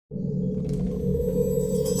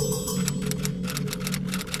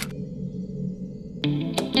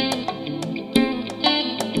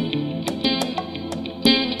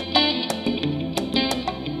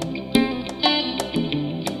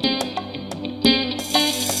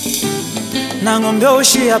nangombe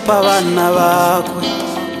ushia pa bana bakwe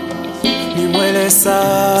nimwelesa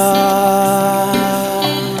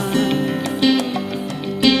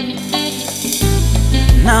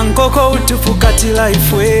nankoko utufu kati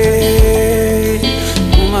lifewe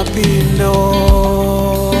kumapindo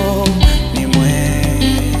nimwe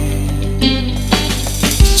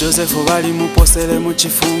Josefu bali muposele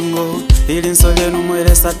muchifungo ili nsole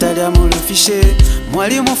numwelesa talya mulufishe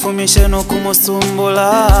mwali mufumishe no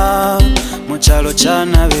kumusumbula muchalo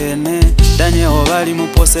chana bene Daniel bali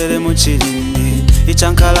muposele muchilindi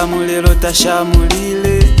ichankala mulelo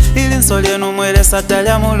tashamulile ili nsole numwelesa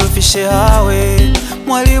talya mulufishe hawe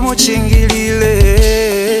mwali muchingilile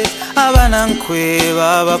abana nkwe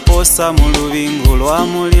babaposa mulubingu lwa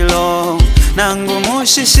mulilo nangu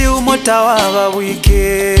mushishi umota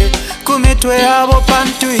wababwike kumitwe yabo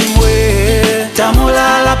pantu imwe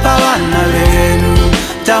Tamulala pa bana benu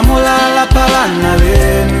Tamulala pa bana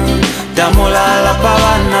benu Tamulala pa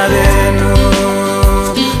bana benu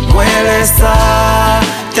mwelesa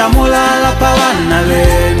Tamulala pa bana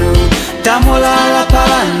benu Tamulala pa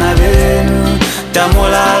bana benu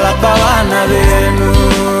Tamulala pa bana benu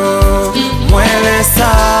mwelesa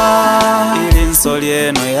ili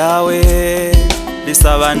nsolieno yawe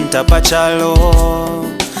lisabanta pachalo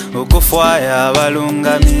ukufwaya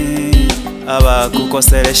abalungami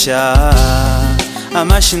abakukoselesha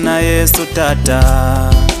amashina Yesu tata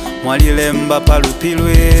mwalilemba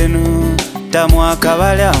palupilwenu tamwaka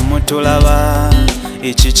balya mutulaba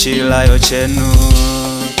ichichilayo chenu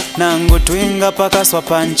nangu twinga pakaswa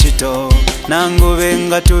panchito nangu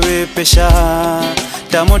benga tubepesha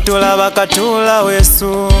tamutulaba katula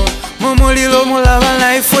wesu mumulilo mulaba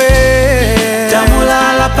naifwe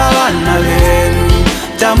Tamulala pa bana benu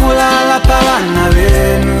Tamulala pa bana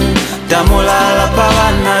benu Tamulala pa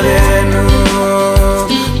bana benu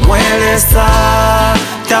mwelesa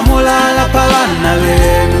Tamulala pa bana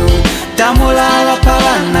benu Tamulala pa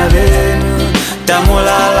bana benu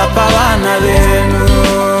Tamulala pa bana benu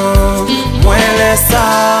mwelesa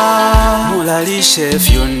mulalishe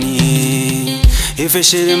fyoni ife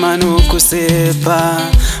shilimanu kusepa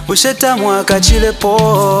busheta mwaka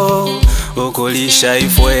chilepo ukulisha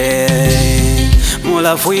ifwe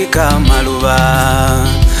mulafuika maluba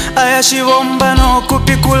ayashibomba no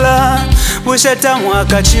kupikula busheta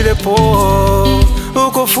mwaka chilepo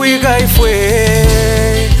ukufuika ifwe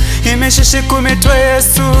imeshishi kumitwe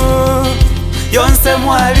Yesu yonse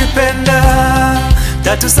mwalipenda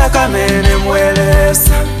tatusakamene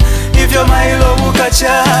mwelesa ivyo mailo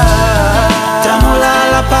mukacha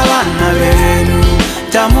Tamulala pa bana benu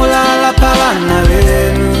Tamulala pa bana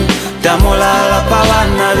benu Tamulala pa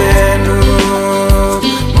bana benu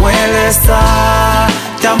mwelesa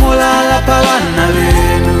Tamulala pa bana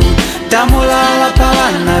benu Tamulala pa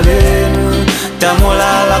bana benu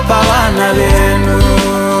Tamulala pa bana benu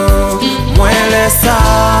mwelesa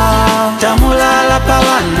Tamulala pa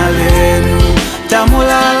bana benu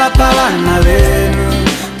Tamulala pa bana benu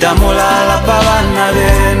Tamulala pa bana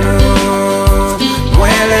benu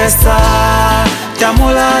mwelesa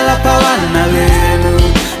Tamulala pa bana benu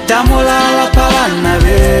Tamulala pa bana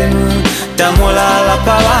benu Tamulala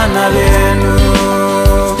pa bana benu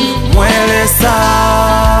mwelesa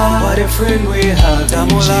What a friend we have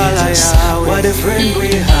Tamulala Yahweh What a friend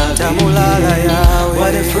we have Tamulala Yahweh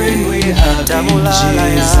What a friend we have Tamulala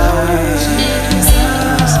Yahweh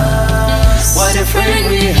What a friend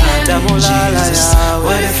we have Tamulala Yahweh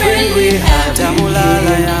What a friend we have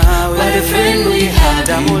Tamulala Yahweh What a friend we have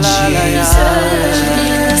Tamulala Yahweh